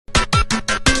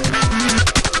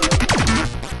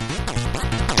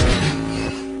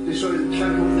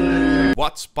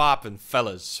What's poppin',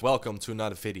 fellas? Welcome to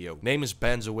another video. Name is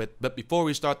Banzowit, but before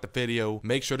we start the video,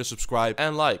 make sure to subscribe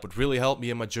and like. Would really help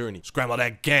me in my journey. Scramble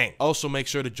that gang. Also make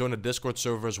sure to join the Discord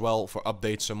server as well for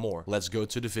updates and more. Let's go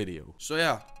to the video. So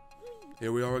yeah,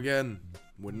 here we are again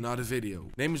with another video.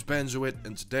 Name is Banzowit,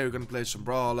 and today we're gonna play some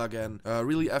Brawlhalla again.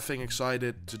 Really effing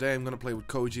excited. Today I'm gonna play with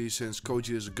Koji, since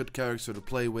Koji is a good character to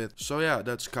play with. So yeah,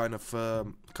 that's kind of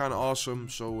awesome.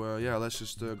 So yeah, let's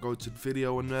just go to the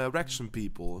video and wreck some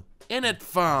people. In it,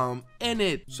 fam, in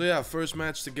it. So yeah, first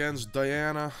match against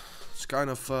Diana. It's kind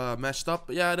of messed up,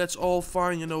 but yeah, that's all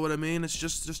fine. You know what I mean? It's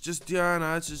just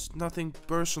Diana. It's just nothing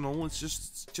personal. It's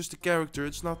just a character.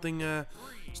 It's nothing.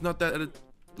 It's not that it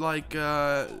like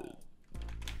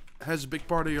has a big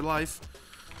part of your life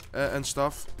and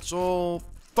stuff. It's all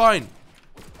fine.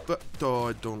 But oh,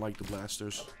 I don't like the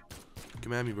blasters.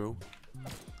 Come at me, bro.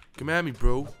 Come at me,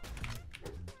 bro.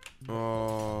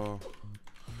 Oh.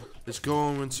 It's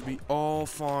going to be all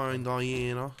fine,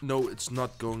 Diana. No, it's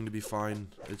not going to be fine.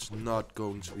 It's not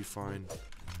going to be fine.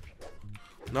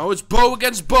 Now it's bow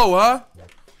against bow, huh?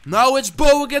 Now it's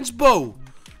bow against bow.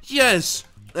 Yes.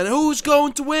 And who's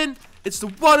going to win? It's the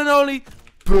one and only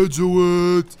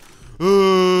Banzowit.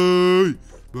 Hey,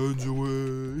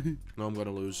 Banzowit. No, I'm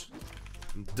gonna lose.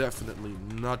 I'm definitely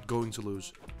not going to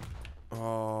lose.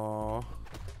 Oh, f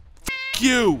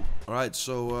you. All right,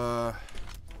 so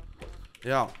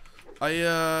yeah.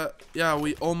 Yeah,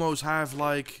 we almost have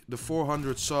like the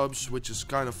 400 subs, which is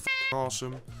kind of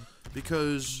awesome,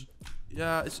 because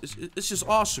yeah, it's just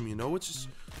awesome, you know. It's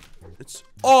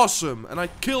awesome, and I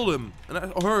killed him, and I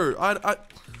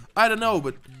don't know,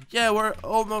 but yeah, we're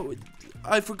almost.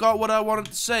 I forgot what I wanted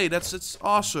to say. It's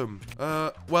awesome.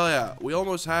 Well, yeah, we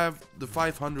almost have the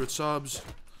 500 subs,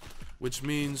 which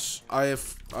means I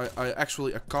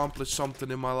actually accomplished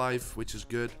something in my life, which is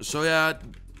good. So yeah.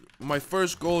 My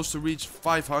first goal is to reach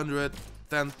 500,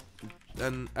 then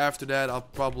after that I'll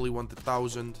probably want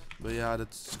 1,000. But yeah,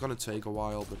 that's gonna take a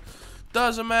while, but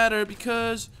doesn't matter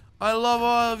because I love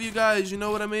all of you guys. You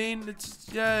know what I mean? It's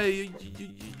yeah, you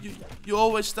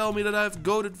always tell me that I have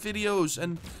goated videos,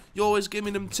 and you always give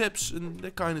me them tips and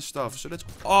that kind of stuff. So that's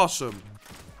awesome.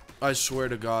 I swear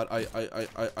to God, I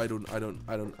don't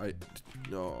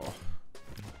no.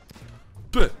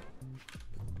 But.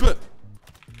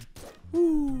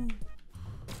 Woo.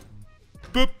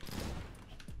 Boop.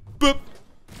 Boop.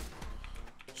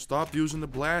 Stop using the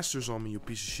blasters on me, you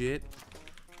piece of shit.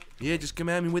 Yeah, just come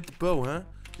at me with the bow, huh?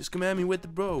 Just come at me with the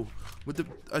bow.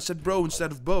 I said bro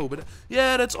instead of bow, but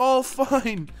yeah, that's all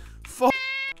fine.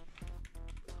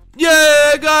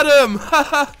 Yeah, I got him.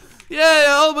 Haha. Yeah,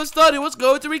 I almost thought he was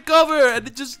going to recover and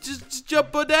it just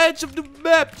jump on the edge of the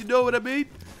map. You know what I mean?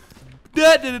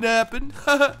 That didn't happen.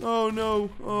 Oh no.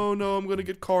 Oh no, I'm gonna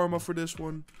get karma for this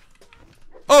one.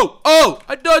 Oh,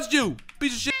 I dodged you,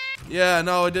 piece of shit. Yeah,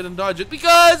 no, I didn't dodge it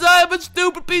because I'm a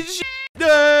stupid piece of shit.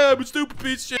 Yeah, I'm a stupid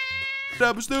piece of shit.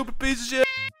 I'm a stupid piece of shit.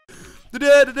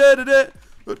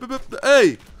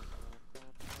 Hey.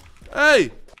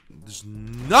 Hey. Does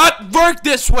not work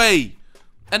this way.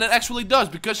 And it actually does,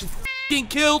 because you f***ing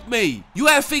killed me. You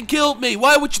effing killed me.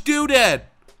 Why would you do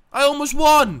that? I almost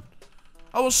won.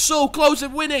 I was so close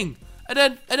at winning, and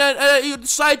then you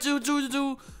decide to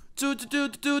do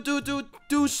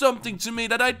something to me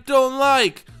that I don't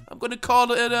like. I'm gonna call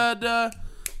the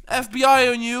FBI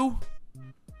on you.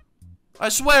 I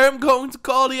swear I'm going to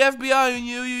call the FBI on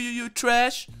you, you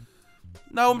trash.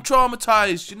 Now I'm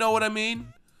traumatized. You know what I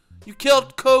mean? You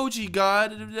killed Koji,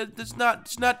 God. It's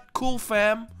not cool,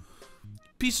 fam.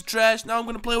 Piece of trash. Now I'm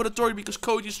gonna play with authority because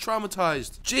Koji's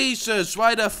traumatized. Jesus,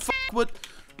 why the fuck would?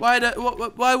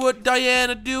 Why would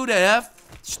Diana do that? Huh?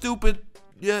 Stupid.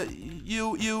 Yeah,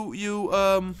 you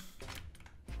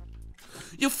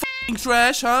f***ing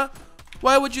trash, huh?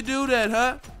 Why would you do that,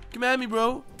 huh? Come at me,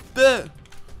 bro.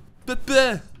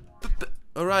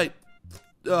 Alright.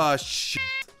 Oh, shit.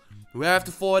 We have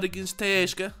to fight against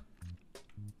Tashka.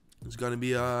 It's gonna be,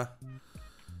 yeah,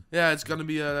 it's gonna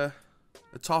be a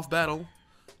tough battle.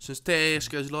 Since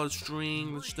Tashka has a lot of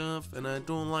string and stuff, and I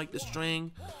don't like the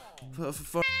string. For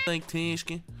like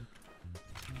Tashka.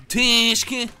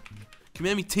 Tashka! Come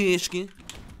at me, Tashka.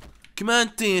 Come on,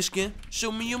 Tashka.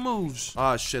 Show me your moves.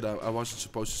 Ah, shit. I wasn't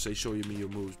supposed to say show me your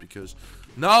moves because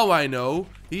now I know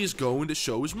he's going to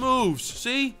show his moves.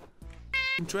 See?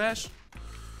 Trash.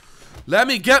 Let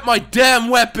me get my damn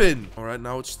weapon. Alright,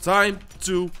 now it's time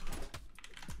to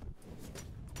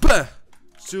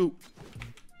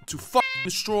fucking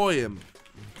destroy him.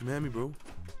 Come at me, bro.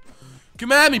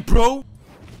 Come at me, bro.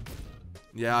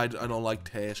 Yeah, I don't like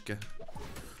Tashka.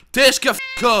 Tashka, f***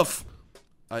 off!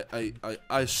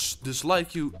 I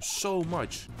dislike you so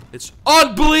much. It's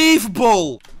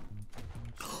unbelievable!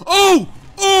 Oh!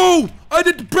 Oh! I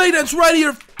did the breakdance right in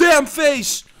your damn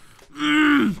face!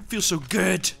 Feels so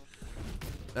good.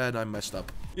 And I messed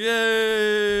up.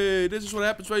 Yay! This is what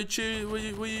happens when you cheer,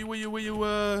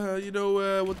 you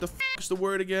know, what the f is the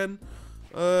word again?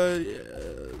 Don't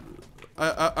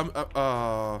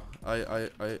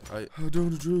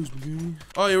drugs, McGee.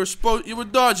 Oh, you were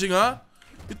dodging, huh?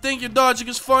 You think your dodging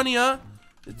is funny, huh?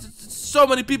 So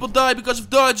many people die because of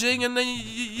dodging, and then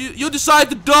you decide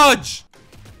to dodge.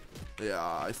 Yeah,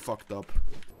 I fucked up.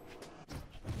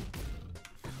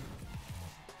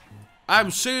 I'm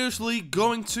seriously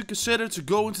going to consider to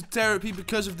go into therapy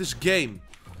because of this game.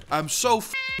 I'm so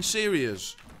f***ing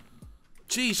serious.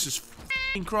 Jesus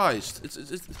f***ing Christ.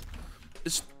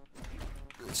 It's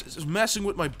messing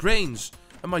with my brains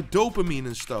and my dopamine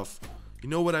and stuff. You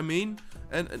know what I mean?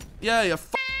 And yeah, I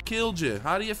f***ing killed you.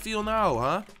 How do you feel now,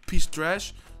 huh? Piece of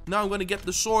trash. Now I'm gonna get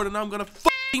the sword and I'm gonna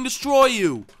f***ing destroy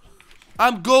you.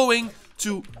 I'm going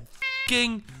to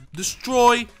f***ing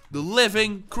destroy the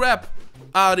living crap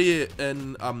out of here.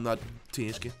 And I'm not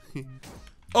Teenske.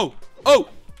 Oh! Oh!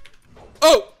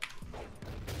 Oh!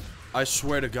 I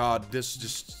swear to God, no,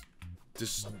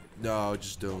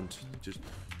 just don't.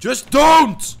 Just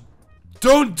don't!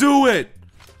 Don't do it!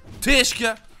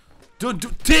 Teenske! Don't do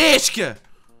Teenske!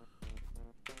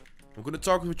 I'm gonna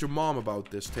talk with your mom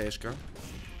about this, Teenske.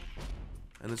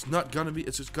 And it's not gonna be,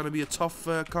 it's just gonna be a tough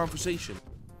conversation.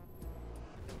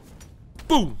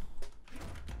 Boom!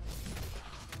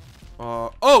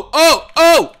 Oh!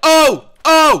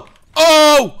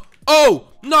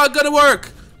 Not gonna work!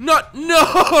 No!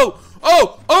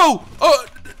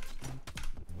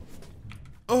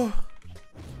 Oh!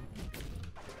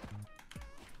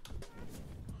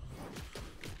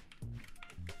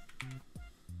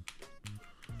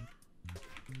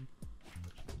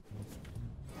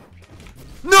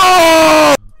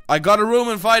 No! I got a room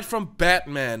invite from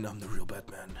Batman. I'm the real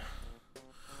Batman.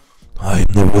 I'm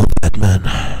the real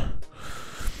Batman.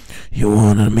 You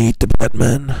wanna meet the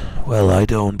Batman? Well, I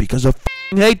don't, because I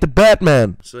f***ing hate the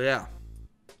Batman. So yeah.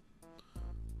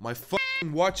 My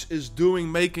fucking watch is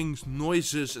making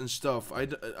noises and stuff.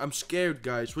 I'm scared,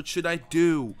 guys. What should I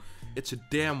do? It's a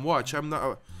damn watch. I'm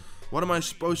not... What am I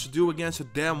supposed to do against a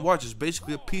damn watch? It's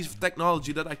basically a piece of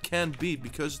technology that I can't beat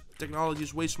because technology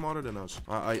is way smarter than us.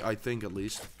 I think, at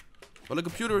least. Well, a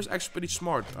computer is actually pretty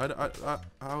smart.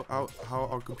 How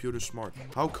are computers smart?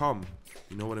 How come?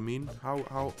 You know what I mean?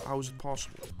 How is it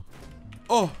possible?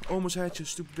 Oh, almost had you,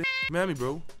 stupid bitch. Mammy,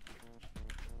 bro.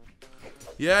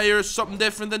 Yeah, you're something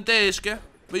different than Teenske,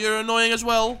 but you're annoying as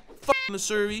well. Fucking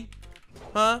Surrey.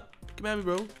 Huh? Come at me,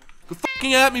 bro. Go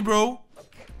fucking at me, bro.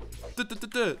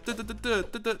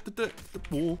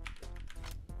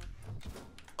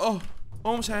 Oh,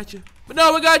 almost had you. But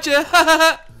no, I got you.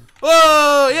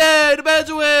 Oh, yeah, the bad's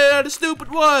away. The stupid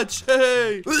watch.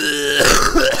 Hey.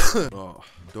 Oh,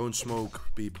 don't smoke,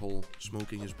 people.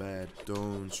 Smoking is bad.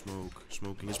 Don't smoke.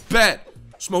 Smoking is bad.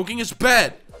 Smoking is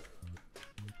bad.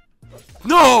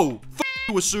 No! Fuck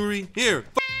you, Asuri. Here,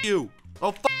 fuck you.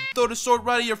 I'll throw the sword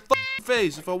right in your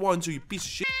face if I want to, you piece of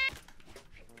shit.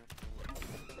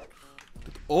 That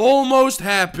almost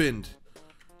happened.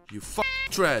 You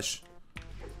trash.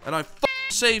 And I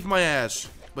saved my ass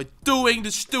by doing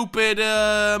the stupid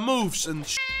moves and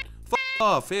shit. Fuck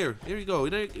off. Here you go.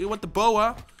 You want the bow,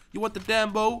 huh? You want the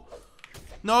damn bow?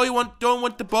 No, don't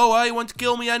want the bow, huh? You want to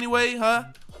kill me anyway,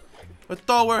 huh? I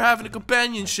thought we were having a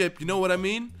companionship, you know what I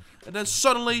mean? And then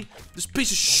suddenly, this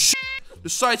piece of shit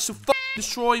decides to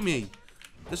destroy me.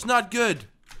 That's not good.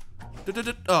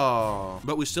 Oh.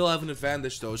 But we still have an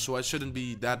advantage though, so I shouldn't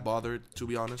be that bothered, to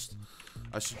be honest.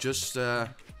 I should just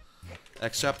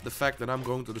accept the fact that I'm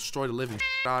going to destroy the living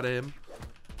shit out of him.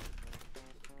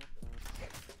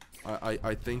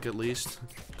 I think at least.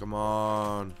 Come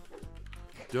on.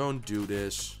 Don't do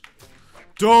this.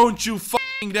 Don't you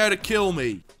fucking dare to kill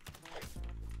me.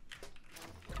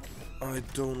 I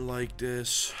don't like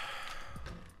this.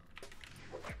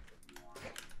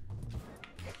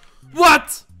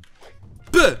 What?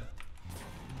 Buh!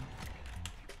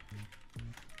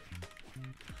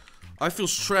 I feel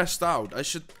stressed out. I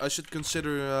should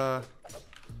consider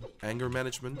anger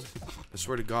management. I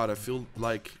swear to God, I feel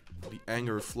like the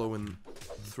anger flowing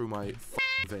through my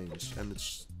veins, and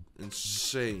it's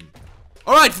insane.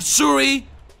 All right, Suri,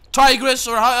 Tigress,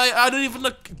 or I don't even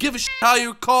give a shit how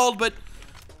you're called, but.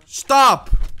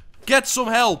 Stop! Get some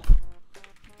help!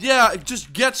 Yeah,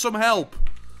 just get some help!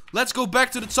 Let's go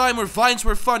back to the time where Vines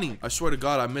were funny. I swear to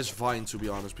God, I miss Vine, to be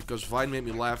honest, because Vine made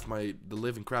me laugh the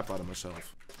living crap out of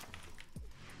myself.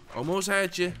 Almost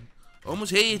had you.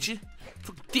 Almost hate you.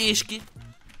 Fuck Tishki.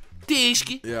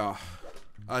 Tishki. Yeah.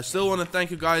 I still want to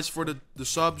thank you guys for the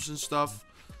subs and stuff.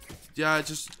 Yeah, it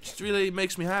just really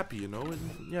makes me happy, you know?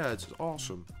 And yeah, it's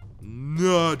awesome.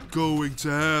 Not going to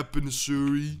happen,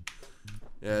 Suri.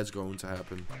 Yeah, it's going to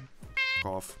happen.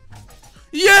 Off.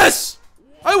 Yes!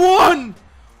 I won!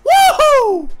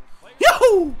 Woohoo!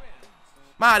 Yahoo!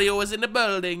 Mario is in the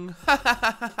building. Ha ha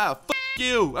ha ha ha. Fuck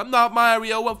you. I'm not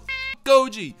Mario. I'm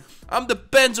Goji. I'm the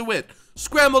Benzoid.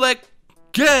 Scrambled egg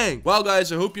gang. Well,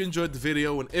 guys, I hope you enjoyed the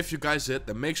video. And if you guys did,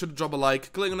 then make sure to drop a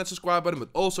like, click on that subscribe button, but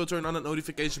also turn on that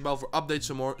notification bell for updates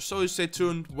and more, so you stay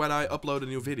tuned when I upload a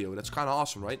new video. That's kind of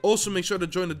awesome, right? Also, make sure to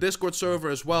join the Discord server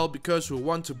as well, because we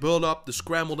want to build up the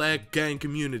Scrambled Egg gang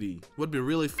community. Would be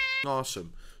really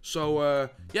awesome. So,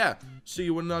 yeah, see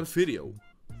you in another video.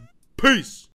 Peace!